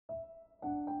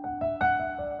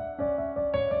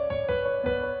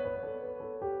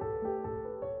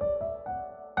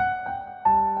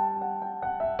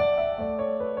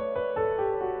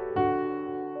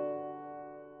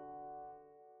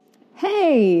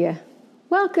Hey,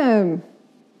 welcome.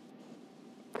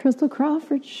 Christel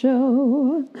Crawford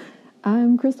Show.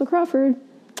 I'm Christel Crawford.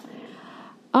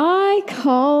 I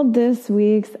called this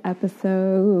week's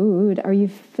episode, Are You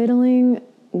Fiddling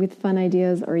with Fun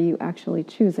Ideas or Are You Actually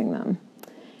Choosing Them?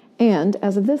 And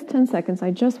as of this 10 seconds,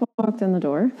 I just walked in the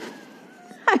door.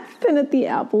 I've been at the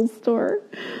Apple store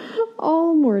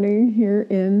all morning here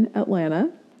in Atlanta,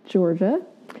 Georgia.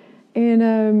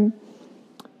 And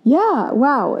yeah,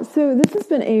 wow. So this has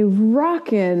been a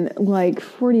rockin'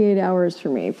 48 hours for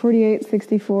me. 48,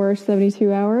 64,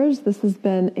 72 hours. This has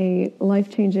been a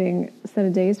life-changing set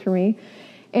of days for me.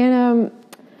 And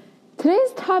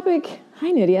today's topic, hi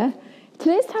Nydia.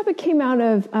 Today's topic came out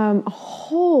of a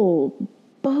whole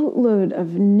boatload of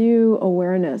new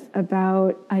awareness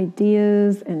about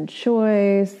ideas and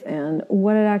choice and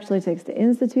what it actually takes to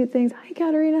institute things. Hi,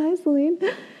 Katerina. Hi, Celine.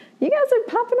 You guys are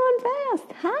popping on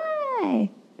fast. Hi.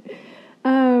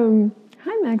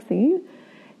 Hi, Maxine.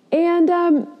 And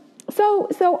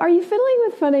so are you fiddling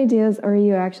with fun ideas or are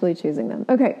you actually choosing them?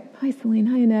 Okay. Hi, Celine.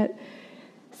 Hi, Annette.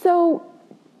 So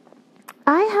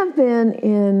I have been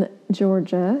in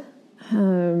Georgia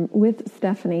with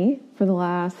Stephanie for the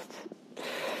last,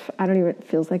 it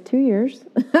feels like 2 years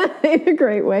in a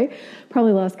great way,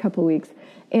 probably the last couple of weeks.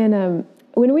 And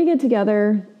when we get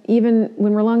together, even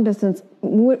when we're long distance,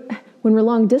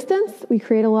 we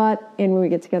create a lot, and when we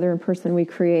get together in person, we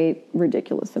create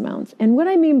ridiculous amounts. And what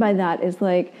I mean by that is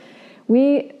I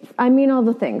mean all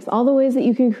the things, all the ways that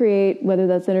you can create, whether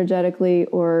that's energetically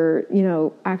or,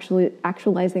 actually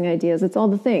actualizing ideas. It's all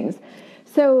the things.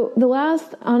 So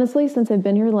honestly, since I've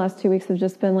been here, the last 2 weeks have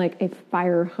just been like a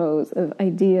fire hose of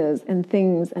ideas and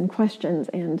things and questions.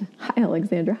 And hi,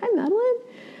 Alexandra. Hi, Madeline.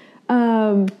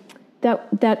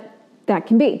 That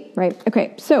can be, right?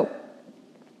 Okay, so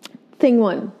thing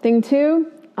one. Thing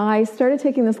two, I started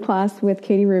taking this class with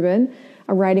Katie Rubin,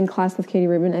 a writing class with Katie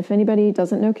Rubin. If anybody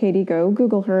doesn't know Katie, go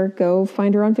Google her. Go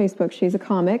find her on Facebook. She's a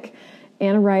comic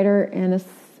and a writer and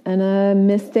a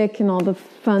mystic and all the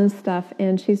fun stuff,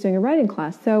 and she's doing a writing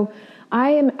class. So I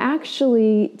am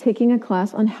actually taking a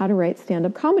class on how to write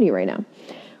stand-up comedy right now,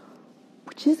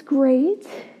 which is great.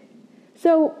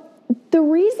 So the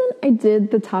reason I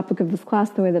did the topic of this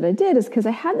class the way that I did is because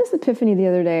I had this epiphany the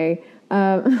other day.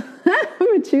 I'm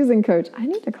a choosing coach. I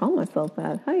need to call myself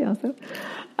that. Hi, also.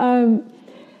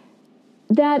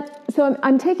 So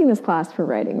I'm taking this class for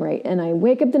writing, right? And I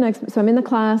wake up so I'm in the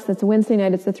class. It's a Wednesday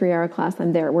night. It's a 3-hour class.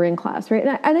 I'm there. We're in class, right?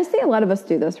 And I see a lot of us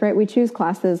do this, right? We choose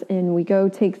classes and we go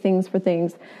take things for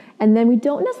things, and then we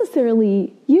don't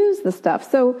necessarily use the stuff.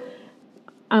 So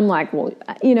I'm like, well,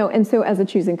 and so as a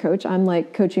choosing coach, I'm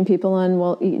like coaching people on,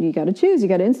 well, you got to choose, you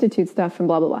got to institute stuff and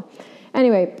blah, blah, blah.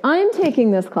 Anyway, I'm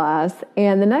taking this class,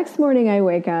 and the next morning I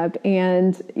wake up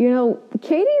and,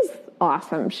 Katie's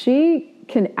awesome. She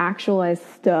can actualize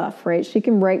stuff, right? She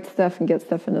can write stuff and get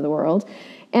stuff into the world.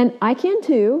 And I can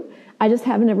too. I just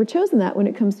haven't ever chosen that when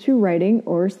it comes to writing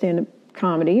or stand-up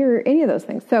comedy or any of those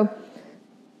things. So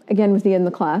again, with the in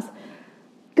the class,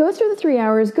 go through the 3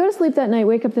 hours, go to sleep that night,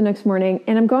 wake up the next morning,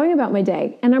 and I'm going about my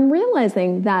day. And I'm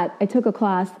realizing that I took a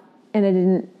class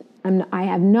and I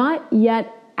have not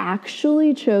yet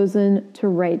actually chosen to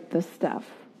write the stuff.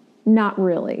 Not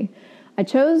really. I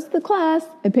chose the class,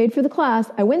 I paid for the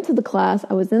class, I went to the class,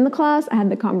 I was in the class, I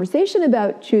had the conversation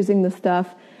about choosing the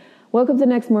stuff, woke up the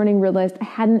next morning, realized I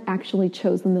hadn't actually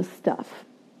chosen the stuff.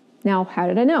 Now, how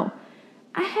did I know?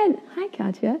 Hi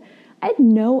Katya, I had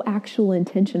no actual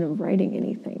intention of writing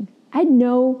anything. I hadn't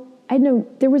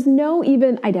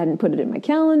put it in my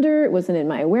calendar, it wasn't in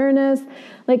my awareness.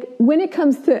 When it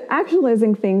comes to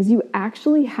actualizing things, you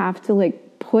actually have to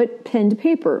put pen to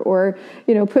paper or,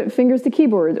 put fingers to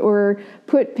keyboard or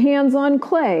put hands on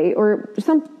clay or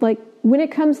when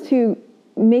it comes to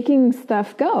making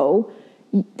stuff go,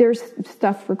 there's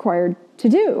stuff required to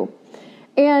do.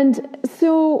 And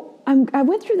so I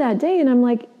went through that day and I'm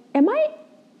like, am I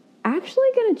actually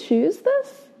going to choose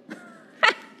this?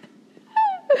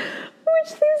 Which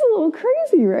seems a little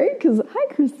crazy, right? Because,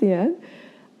 hi, Christiane.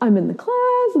 I'm in the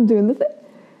class, I'm doing the thing.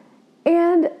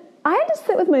 And I had to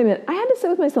sit with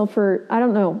myself for,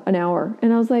 an hour.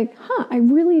 And I was like, I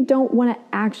really don't want to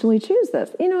actually choose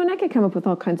this. And I could come up with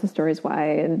all kinds of stories why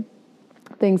and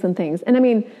things. And I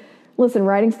mean, listen,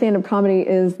 writing stand-up comedy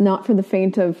is not for the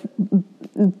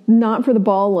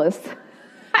ballless.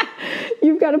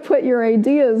 You've got to put your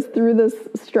ideas through this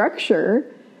structure,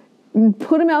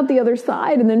 put them out the other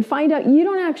side, and then find out you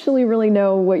don't actually really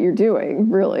know what you're doing,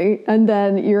 really. And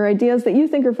then your ideas that you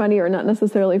think are funny are not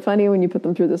necessarily funny when you put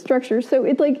them through the structure. So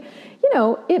it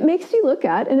it makes you look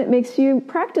at and it makes you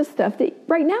practice stuff that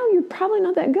right now you're probably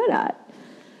not that good at.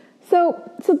 So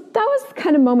that was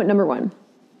kind of moment number one.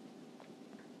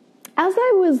 As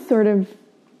I was sort of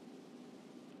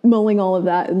mulling all of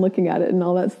that and looking at it and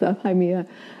all that stuff, hi Mia,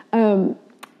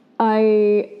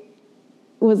 I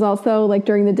was also like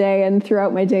during the day and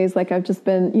throughout my days, like I've just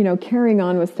been, carrying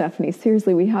on with Stephanie.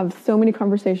 Seriously, we have so many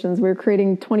conversations. We're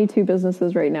creating 22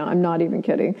 businesses right now. I'm not even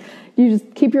kidding. You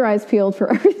just keep your eyes peeled for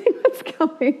everything that's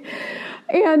coming.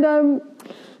 And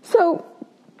so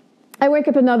I wake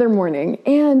up another morning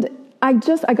and I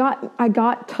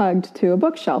got tugged to a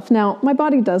bookshelf. Now, my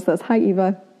body does this. Hi,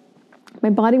 Eva. My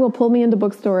body will pull me into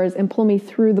bookstores and pull me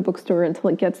through the bookstore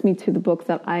until it gets me to the book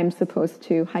that I'm supposed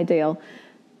to, hi, Dale,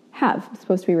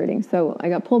 supposed to be reading. So I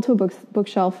got pulled to a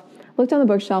bookshelf, looked on the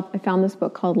bookshelf. I found this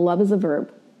book called Life.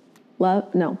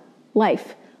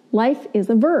 Life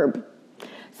is a Verb.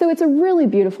 So it's a really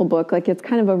beautiful book. Like it's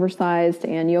kind of oversized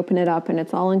and you open it up and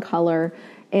it's all in color.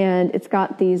 And it's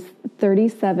got these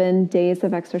 37 days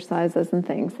of exercises and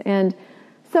things. And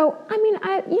so,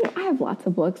 I have lots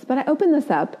of books, but I open this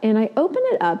up and I open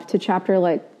it up to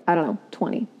chapter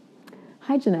 20.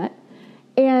 Hi, Jeanette.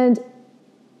 And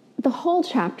the whole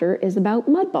chapter is about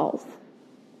mud balls.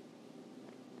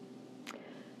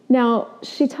 Now,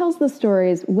 she tells the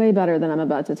stories way better than I'm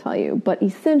about to tell you, but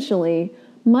essentially,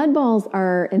 mud balls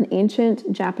are an ancient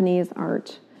Japanese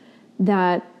art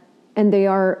and they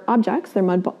are objects, they're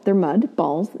mud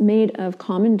balls made of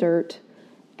common dirt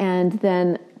and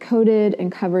then coated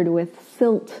and covered with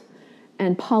silt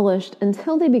and polished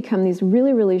until they become these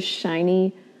really, really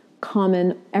shiny,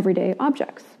 common, everyday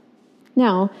objects.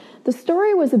 Now, the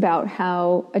story was about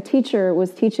how a teacher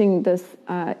was teaching this.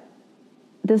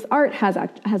 This art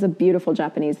has a beautiful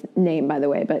Japanese name, by the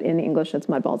way, but in English it's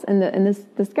mud balls. And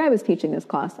this guy was teaching this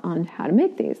class on how to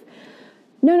make these.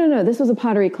 No, this was a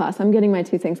pottery class. I'm getting my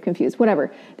two things confused.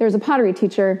 Whatever. There's a pottery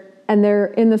teacher, and they're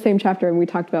in the same chapter, and we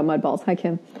talked about mud balls. Hi,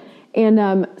 Kim.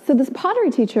 And so this pottery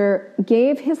teacher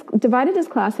divided his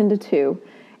class into two,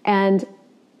 and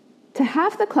to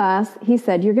half the class, he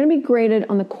said, you're going to be graded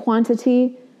on the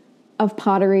quantity of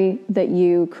pottery that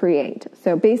you create.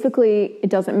 So basically, it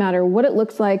doesn't matter what it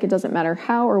looks like, it doesn't matter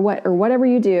how or what or whatever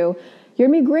you do, you're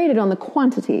going to be graded on the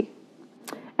quantity.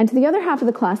 And to the other half of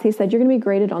the class, he said, you're going to be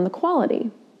graded on the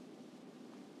quality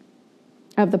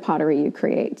of the pottery you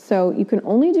create. So you can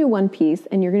only do one piece,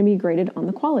 and you're going to be graded on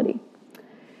the quality.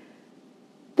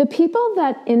 The people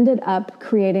that ended up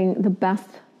creating the best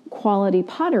quality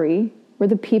pottery were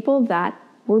the people that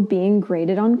were being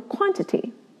graded on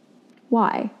quantity.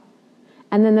 Why?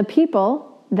 And then the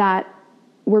people that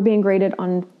were being graded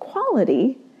on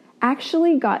quality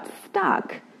actually got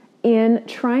stuck in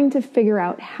trying to figure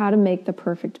out how to make the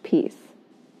perfect piece.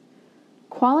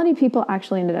 Quality people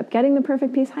actually ended up getting the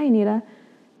perfect piece. Hi, Anita.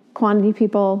 Quantity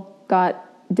people got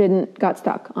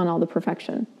stuck on all the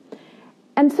perfection.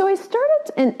 And so I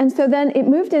started, and so then it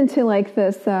moved into like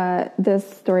this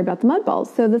story about the mud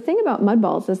balls. So the thing about mud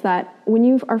balls is that when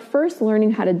you are first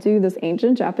learning how to do this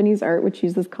ancient Japanese art, which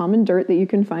uses common dirt that you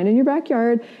can find in your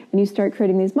backyard, and you start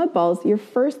creating these mud balls, your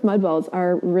first mud balls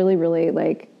are really, really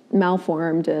like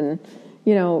malformed and,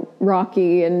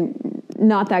 rocky and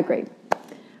not that great.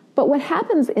 But what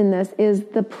happens in this is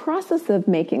the process of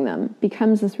making them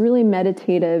becomes this really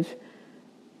meditative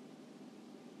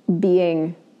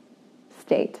being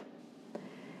state.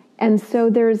 And so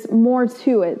there's more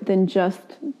to it than just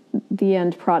the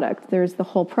end product. There's the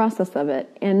whole process of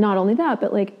it. And not only that,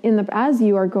 but like as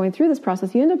you are going through this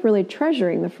process, you end up really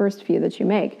treasuring the first few that you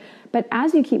make. But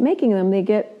as you keep making them, they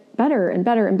get better and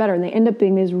better and better. And they end up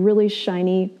being these really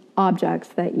shiny objects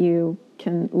that you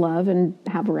can love and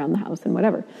have around the house and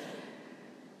whatever.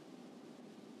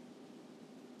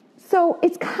 So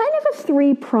it's kind of a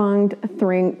three-pronged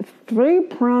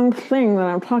thing that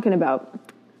I'm talking about.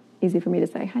 Easy for me to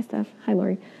say. Hi, Steph. Hi,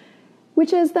 Lori.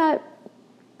 Which is that,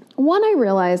 one, I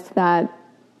realized that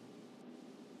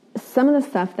some of the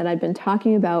stuff that I'd been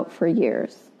talking about for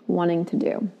years, wanting to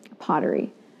do,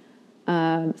 pottery,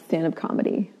 stand-up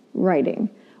comedy, writing,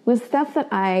 was stuff that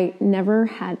I never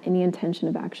had any intention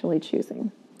of actually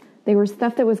choosing. They were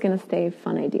stuff that was going to stay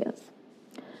fun ideas.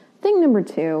 Thing number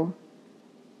two,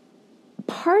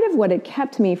 part of what had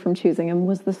kept me from choosing them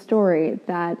was the story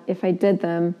that if I did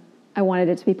them, I wanted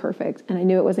it to be perfect, and I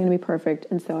knew it wasn't going to be perfect,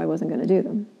 and so I wasn't going to do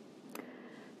them.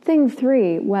 Thing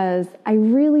three was I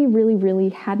really, really, really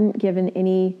hadn't given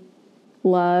any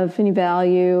love, any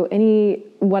value, any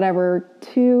whatever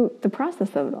to the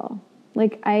process of it all.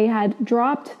 Like I had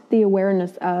dropped the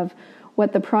awareness of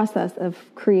what the process of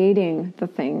creating the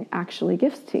thing actually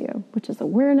gives to you, which is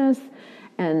awareness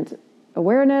and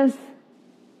awareness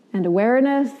and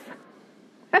awareness.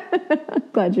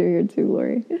 Glad you're here too,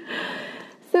 Lori.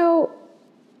 So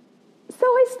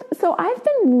So I've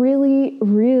been really,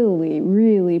 really,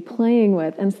 really playing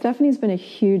with, and Stephanie's been a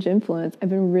huge influence. I've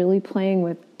been really playing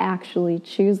with actually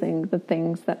choosing the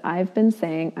things that I've been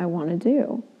saying I want to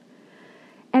do.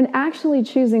 And actually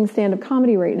choosing stand-up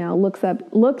comedy right now looks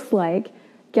like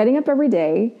getting up every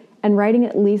day and writing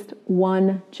at least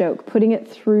one joke, putting it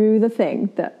through the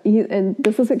thing and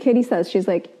this is what Katie says. She's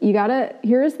like,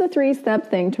 here's the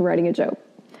 3-step thing to writing a joke.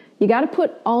 You got to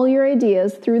put all your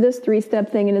ideas through this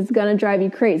 3-step thing, and it's going to drive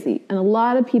you crazy. And a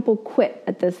lot of people quit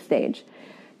at this stage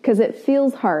because it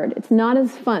feels hard. It's not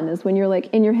as fun as when you're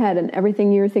like in your head and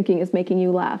everything you're thinking is making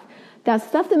you laugh. That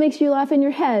stuff that makes you laugh in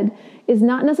your head is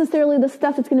not necessarily the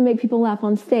stuff that's going to make people laugh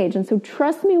on stage. And so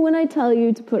trust me when I tell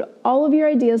you to put all of your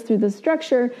ideas through the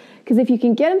structure, because if you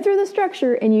can get them through the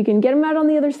structure and you can get them out on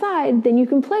the other side, then you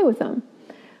can play with them.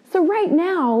 So right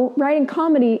now, writing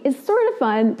comedy is sort of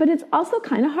fun, but it's also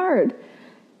kind of hard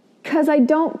because I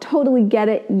don't totally get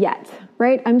it yet,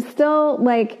 right? I'm still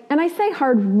like, and I say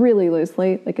hard really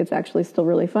loosely, like it's actually still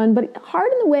really fun, but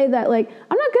hard in the way that like,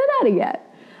 I'm not good at it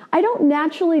yet. I don't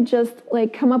naturally just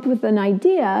like come up with an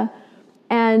idea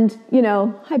and,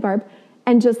 hi Barb,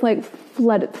 and just like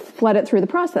flood it through the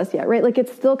process yet, right? Like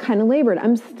it's still kind of labored.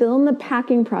 I'm still in the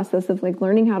packing process of like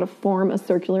learning how to form a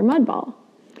circular mud ball.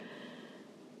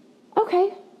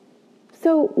 Okay,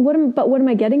 so what am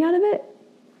I getting out of it?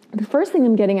 The first thing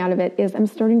I'm getting out of it is I'm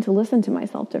starting to listen to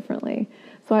myself differently.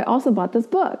 So I also bought this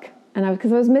book, and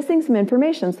because I was missing some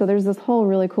information. So there's this whole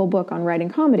really cool book on writing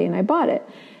comedy, and I bought it.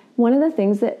 One of the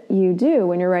things that you do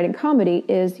when you're writing comedy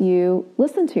is you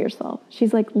listen to yourself.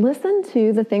 She's like, listen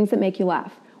to the things that make you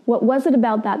laugh. What was it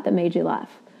about that made you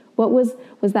laugh? What was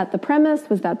that the premise?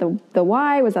 Was that the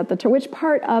why? Was that which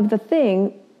part of the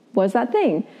thing was that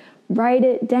thing? Write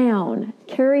it down.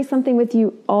 Carry something with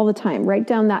you all the time. Write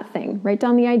down that thing. Write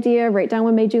down the idea. Write down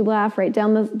what made you laugh. Write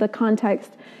down the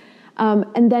context.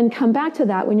 And then come back to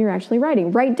that when you're actually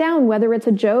writing. Write down whether it's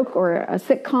a joke or a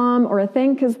sitcom or a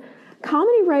thing, because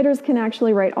comedy writers can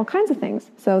actually write all kinds of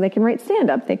things. So they can write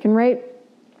stand-up. They can write,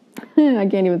 I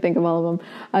can't even think of all of them,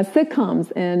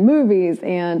 sitcoms and movies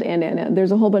and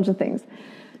there's a whole bunch of things.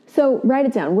 So write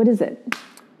it down. What is it?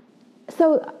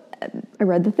 So I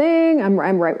read the thing.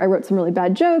 I wrote some really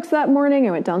bad jokes that morning.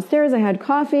 I went downstairs. I had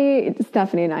coffee.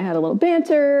 Stephanie and I had a little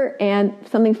banter, and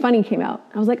something funny came out.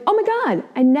 I was like, "Oh my God!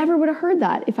 I never would have heard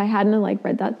that if I hadn't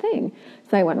read that thing."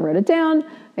 So I went and wrote it down.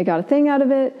 I got a thing out of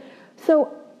it.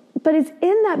 So, but it's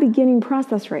in that beginning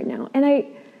process right now. And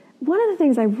one of the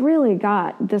things I really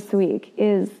got this week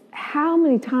is how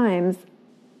many times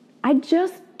I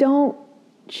just don't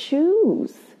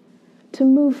choose to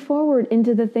move forward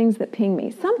into the things that ping me.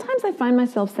 Sometimes I find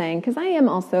myself saying, because I am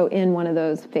also in one of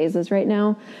those phases right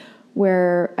now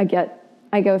where I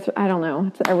go through, I don't know,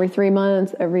 it's every 3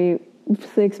 months, every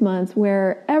 6 months,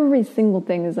 where every single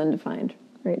thing is undefined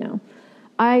right now.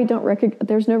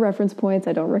 There's no reference points.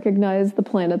 I don't recognize the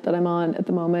planet that I'm on at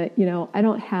the moment. I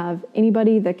don't have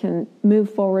anybody that can move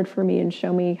forward for me and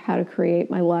show me how to create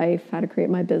my life, how to create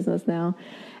my business now.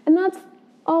 And that's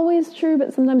always true,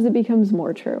 but sometimes it becomes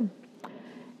more true.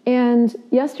 And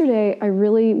yesterday, I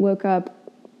really woke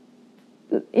up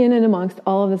in and amongst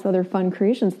all of this other fun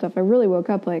creation stuff. I really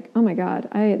woke up like, oh my God,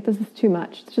 this is too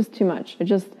much. It's just too much. I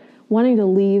just wanting to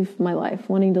leave my life,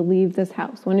 wanting to leave this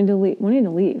house, wanting to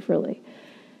leave really.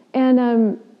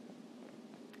 And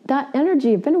that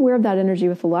energy, I've been aware of that energy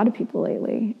with a lot of people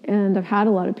lately. And I've had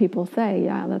a lot of people say,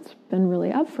 yeah, that's been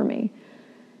really up for me.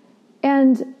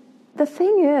 And the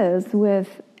thing is,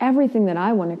 with everything that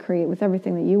I want to create, with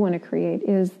everything that you want to create,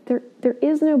 is there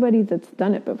is nobody that's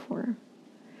done it before.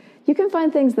 You can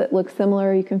find things that look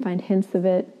similar. You can find hints of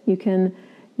it. You can,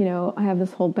 I have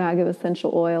this whole bag of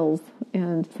essential oils,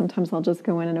 and sometimes I'll just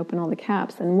go in and open all the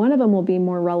caps, and one of them will be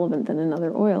more relevant than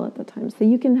another oil at the time. So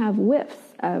you can have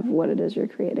whiffs of what it is you're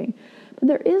creating. But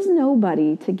there is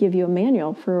nobody to give you a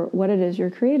manual for what it is you're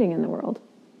creating in the world.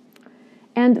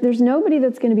 And there's nobody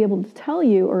that's going to be able to tell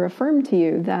you or affirm to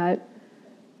you that,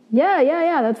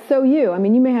 yeah, that's so you. I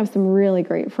mean, you may have some really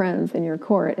great friends in your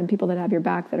court and people that have your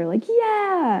back that are like,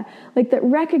 yeah, like that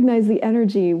recognize the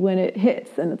energy when it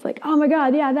hits. And it's like, oh my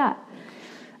God, yeah, that.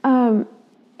 And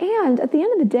at the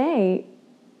end of the day,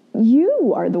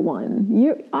 you are the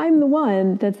one. I'm the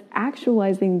one that's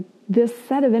actualizing this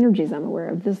set of energies I'm aware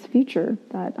of, this future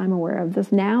that I'm aware of,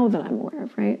 this now that I'm aware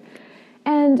of, right?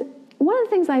 And one of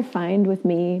the things I find with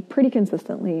me pretty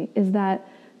consistently is that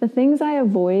the things I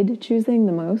avoid choosing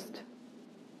the most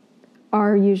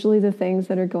are usually the things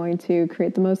that are going to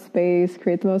create the most space,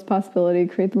 create the most possibility,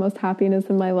 create the most happiness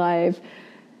in my life.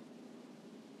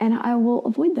 And I will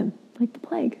avoid them like the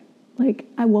plague. Like,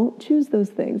 I won't choose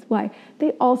those things. Why?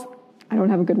 They also I don't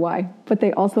have a good why, but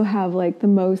they also have like the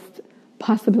most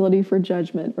possibility for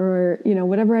judgment, or, you know,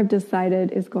 whatever I've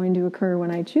decided is going to occur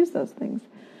when I choose those things.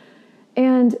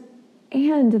 And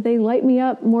they light me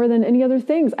up more than any other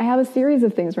things. I have a series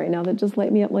of things right now that just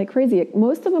light me up like crazy.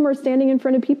 Most of them are standing in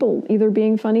front of people, either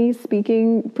being funny,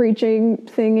 speaking, preaching,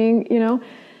 singing, you know.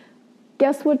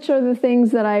 Guess which are the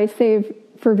things that I save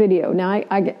for video? Now,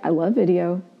 I love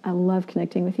video. I love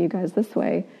connecting with you guys this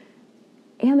way.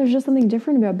 And there's just something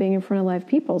different about being in front of live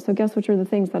people. So guess which are the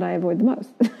things that I avoid the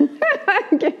most?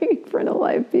 Getting in front of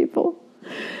live people.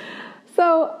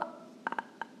 So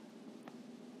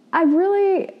I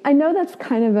know that's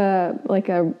kind of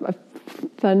a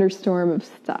thunderstorm of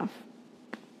stuff.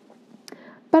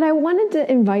 But I wanted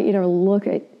to invite you to look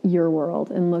at your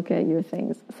world and look at your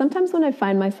things. Sometimes when I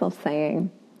find myself saying,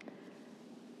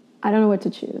 I don't know what to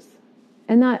choose.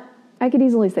 And that, I could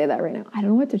easily say that right now. I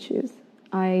don't know what to choose.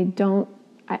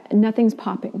 Nothing's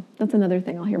popping. That's another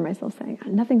thing I'll hear myself saying.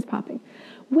 Nothing's popping.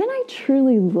 When I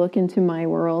truly look into my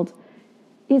world,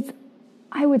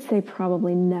 I would say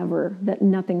probably never that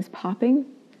nothing's popping.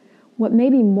 What may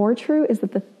be more true is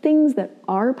that the things that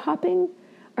are popping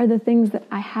are the things that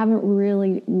I haven't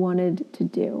really wanted to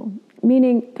do.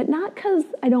 Meaning, but not because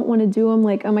I don't want to do them,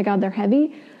 like, oh my God, they're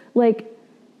heavy. Like,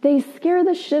 they scare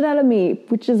the shit out of me,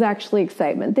 which is actually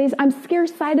excitement. I'm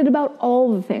scare-sighted about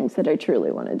all the things that I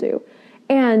truly want to do.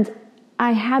 And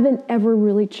I haven't ever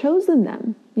really chosen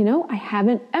them. You know, I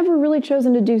haven't ever really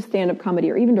chosen to do stand-up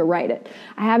comedy or even to write it.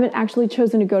 I haven't actually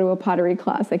chosen to go to a pottery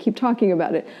class. I keep talking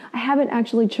about it. I haven't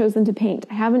actually chosen to paint.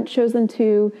 I haven't chosen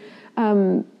to,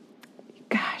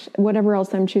 whatever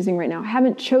else I'm choosing right now. I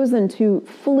haven't chosen to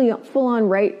full-on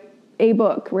write a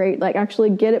book, right? Like actually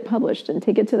get it published and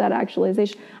take it to that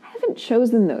actualization. I haven't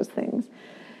chosen those things.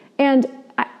 And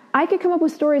I could come up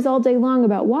with stories all day long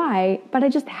about why, but I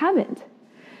just haven't.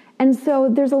 And so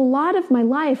there's a lot of my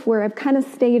life where I've kind of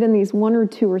stayed in these 1 or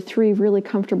 2 or 3 really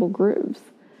comfortable grooves,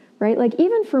 right? Like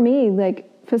even for me, like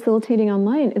facilitating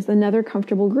online is another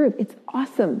comfortable groove. It's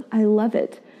awesome. I love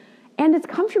it. And it's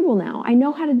comfortable now. I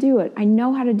know how to do it. I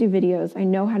know how to do videos. I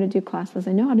know how to do classes.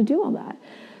 I know how to do all that.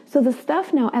 So the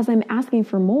stuff now, as I'm asking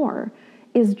for more,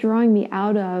 is drawing me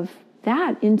out of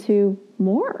that into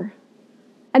more.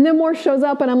 And then more shows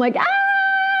up and I'm like,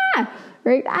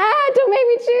 right? Don't make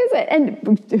me choose it.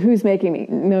 And who's making me?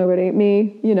 Nobody.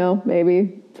 Me, you know,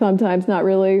 maybe. Sometimes not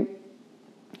really.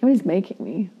 Nobody's making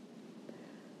me.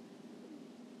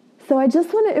 So I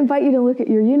just want to invite you to look at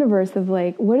your universe of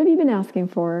like, what have you been asking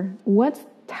for? What's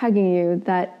tugging you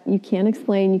that you can't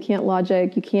explain, you can't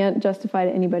logic, you can't justify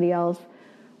to anybody else?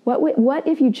 What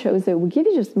if you chose it would give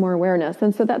you just more awareness?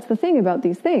 And so that's the thing about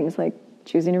these things, like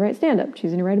choosing to write stand-up,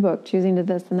 choosing to write a book, choosing to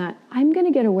this and that. I'm going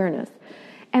to get awareness.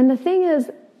 And the thing is,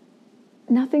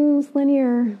 nothing's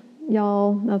linear,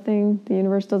 y'all. Nothing. The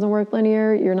universe doesn't work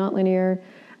linear. You're not linear.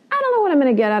 I don't know what I'm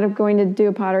going to get out of going to do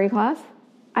a pottery class.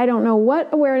 I don't know what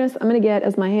awareness I'm going to get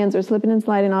as my hands are slipping and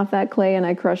sliding off that clay and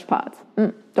I crush pots.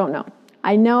 Don't know.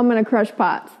 I know I'm going to crush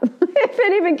pots. If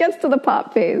it even gets to the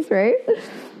pot phase, right?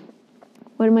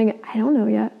 What am I don't know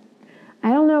yet.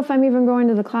 I don't know if I'm even going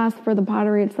to the class for the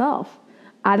pottery itself.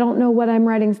 I don't know what I'm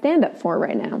writing stand-up for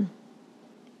right now.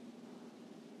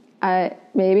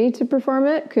 Maybe to perform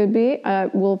it, could be.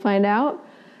 We'll find out.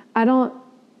 None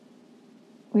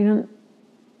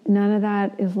of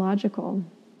that is logical.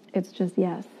 It's just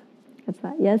yes. It's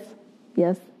that yes,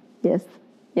 yes, yes,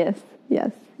 yes,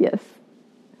 yes, yes.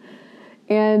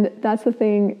 And that's the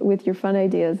thing with your fun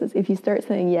ideas is if you start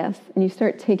saying yes and you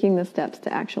start taking the steps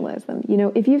to actualize them. You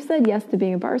know, if you've said yes to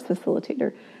being a bars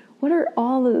facilitator, what are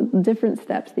all the different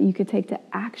steps that you could take to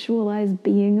actualize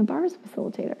being a bars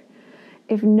facilitator?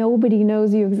 If nobody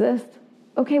knows you exist,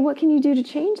 okay, what can you do to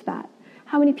change that?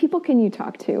 How many people can you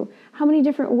talk to? How many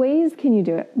different ways can you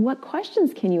do it? What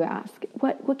questions can you ask?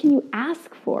 What can you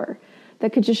ask for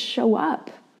that could just show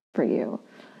up for you?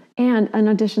 And in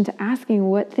addition to asking,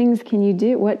 what things can you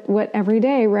do? What every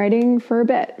day, writing for a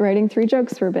bit, writing 3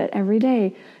 jokes for a bit, every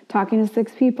day, talking to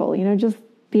 6 people, you know, just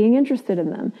being interested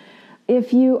in them.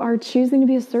 If you are choosing to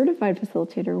be a certified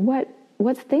facilitator,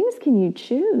 what things can you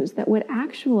choose that would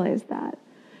actualize that?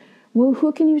 Well,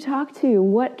 who can you talk to?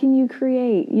 What can you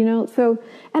create? You know, so,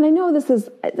 and I know this is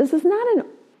not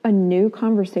a new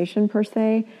conversation per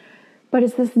se, but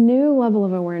it's this new level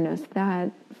of awareness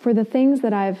that for the things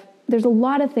that there's a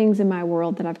lot of things in my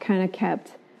world that I've kind of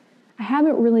kept, I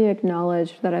haven't really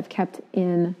acknowledged that I've kept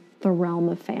in the realm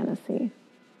of fantasy,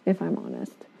 if I'm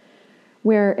honest,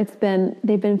 where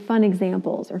they've been fun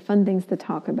examples or fun things to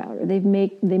talk about, or they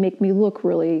make me look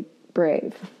really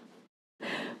brave.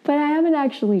 But I haven't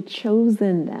actually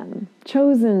chosen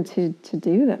to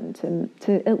do them,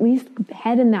 to at least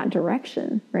head in that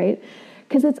direction, right?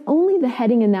 Because it's only the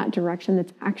heading in that direction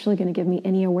that's actually going to give me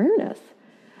any awareness.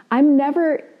 I'm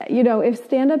never, if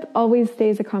stand-up always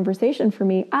stays a conversation for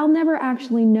me, I'll never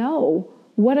actually know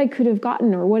what I could have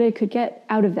gotten or what I could get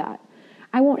out of that.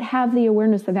 I won't have the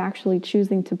awareness of actually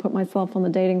choosing to put myself on the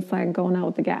dating site and going out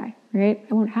with the guy, right?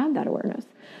 I won't have that awareness.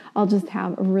 I'll just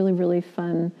have a really, really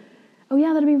fun, oh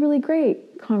yeah, that'd be really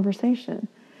great conversation.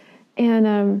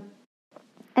 And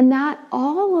that,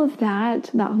 all of that,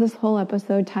 this whole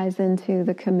episode ties into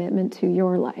the commitment to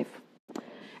your life.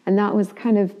 And that was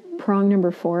kind of prong number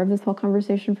 4 of this whole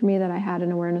conversation for me that I had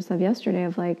an awareness of yesterday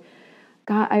of like,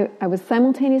 God, I was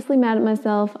simultaneously mad at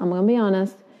myself, I'm going to be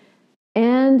honest,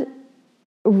 and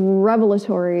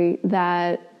revelatory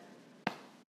that,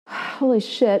 holy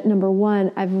shit, number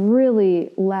 1, I've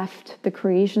really left the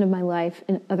creation of my life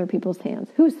in other people's hands.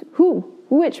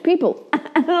 Which people?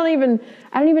 I don't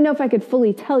even know if I could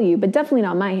fully tell you, but definitely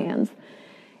not my hands.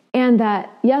 And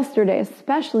that yesterday,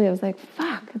 especially, I was like,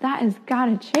 fuck, that has got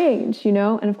to change,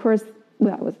 And of course,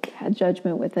 had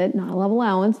judgment with it, not a lot of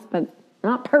allowance, but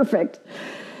not perfect.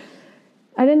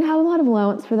 I didn't have a lot of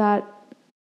allowance for that.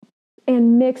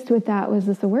 And mixed with that was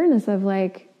this awareness of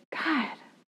like, God,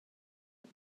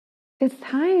 it's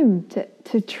time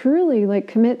to truly like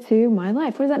commit to my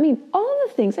life. What does that mean? All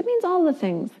the things. It means all the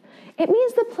things. It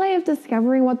means the play of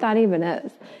discovering what that even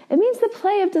is. It means the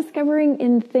play of discovering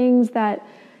in things that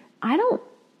I don't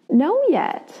know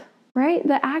yet, right?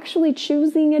 The actually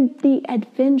choosing the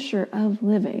adventure of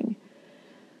living.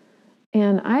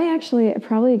 And I actually,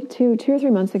 probably two or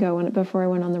 3 months ago, before I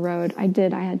went on the road, I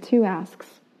had 2 asks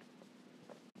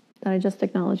that I just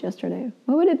acknowledged yesterday.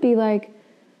 What would it be like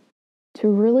to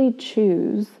really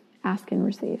choose ask and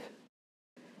receive?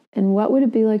 And what would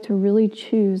it be like to really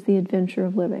choose the adventure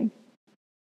of living?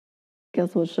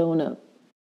 Guess what's showing up?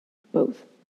 Both.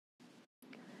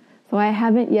 So I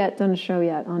haven't yet done a show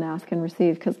yet on ask and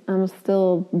receive because I'm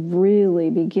still really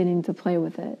beginning to play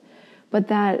with it. But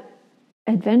that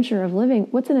adventure of living,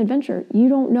 what's an adventure? You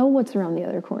don't know what's around the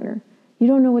other corner. You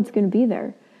don't know what's going to be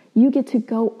there. You get to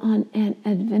go on an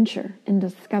adventure and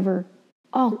discover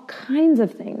all kinds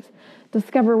of things.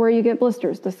 Discover where you get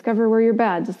blisters. Discover where you're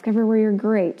bad. Discover where you're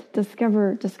great.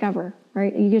 Discover,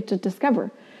 right? You get to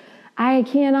discover. I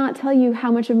cannot tell you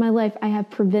how much of my life I have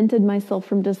prevented myself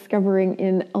from discovering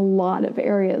in a lot of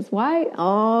areas. Why?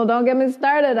 Oh, don't get me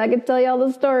started. I could tell you all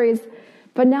the stories.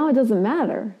 But now it doesn't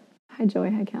matter. Hi, Joy.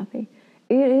 Hi, Kathy.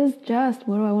 It is just,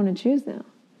 what do I want to choose now?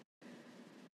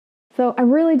 So I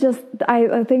really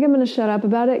I think I'm going to shut up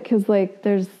about it because like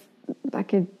I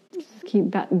could just keep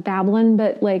babbling,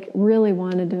 but like really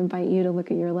wanted to invite you to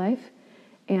look at your life.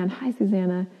 And hi,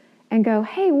 Susanna. And go,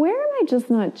 hey, where am I just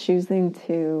not choosing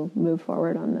to move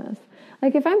forward on this?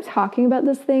 Like if I'm talking about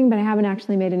this thing, but I haven't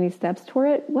actually made any steps toward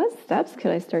it, what steps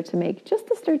could I start to make just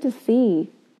to start to see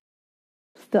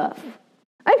stuff?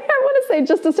 I want to say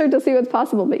just to start to see what's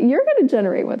possible, but you're going to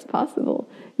generate what's possible.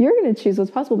 You're going to choose what's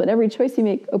possible, but every choice you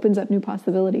make opens up new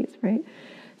possibilities, right?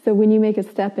 So when you make a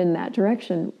step in that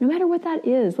direction, no matter what that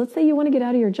is, let's say you want to get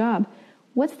out of your job,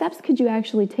 what steps could you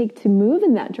actually take to move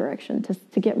in that direction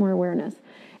to get more awareness?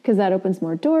 Because that opens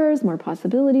more doors, more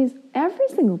possibilities. Every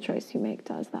single choice you make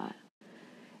does that.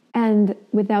 And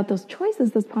without those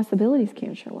choices, those possibilities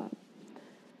can't show up.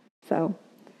 So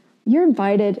you're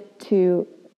invited to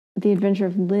the adventure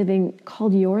of living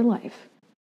called your life.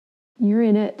 You're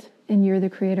in it and you're the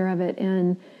creator of it.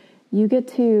 And you get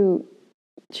to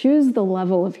choose the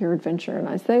level of your adventure. And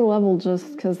I say level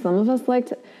just because some of us like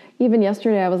to, even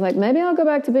yesterday I was like, maybe I'll go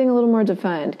back to being a little more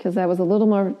defined because that was a little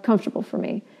more comfortable for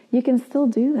me. You can still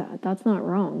do that. That's not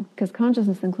wrong because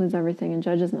consciousness includes everything and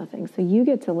judges nothing. So you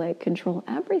get to like control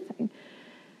everything.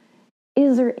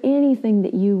 Is there anything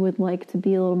that you would like to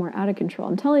be a little more out of control?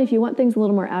 I'm telling you, if you want things a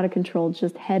little more out of control,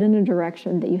 just head in a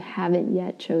direction that you haven't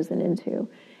yet chosen into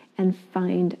and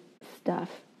find stuff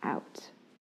out.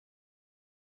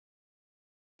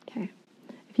 Okay.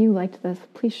 If you liked this,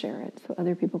 please share it so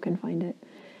other people can find it.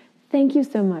 Thank you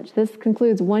so much. This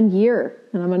concludes 1 year,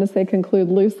 and I'm going to say conclude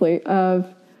loosely,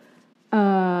 of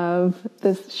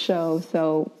this show.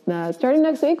 So starting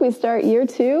next week, we start year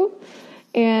 2.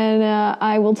 And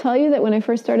I will tell you that when I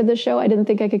first started this show, I didn't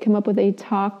think I could come up with a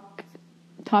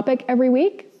topic every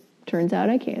week. Turns out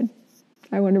I can.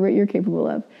 I wonder what you're capable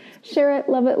of. Share it,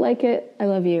 love it, like it. I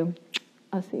love you.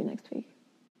 I'll see you next week.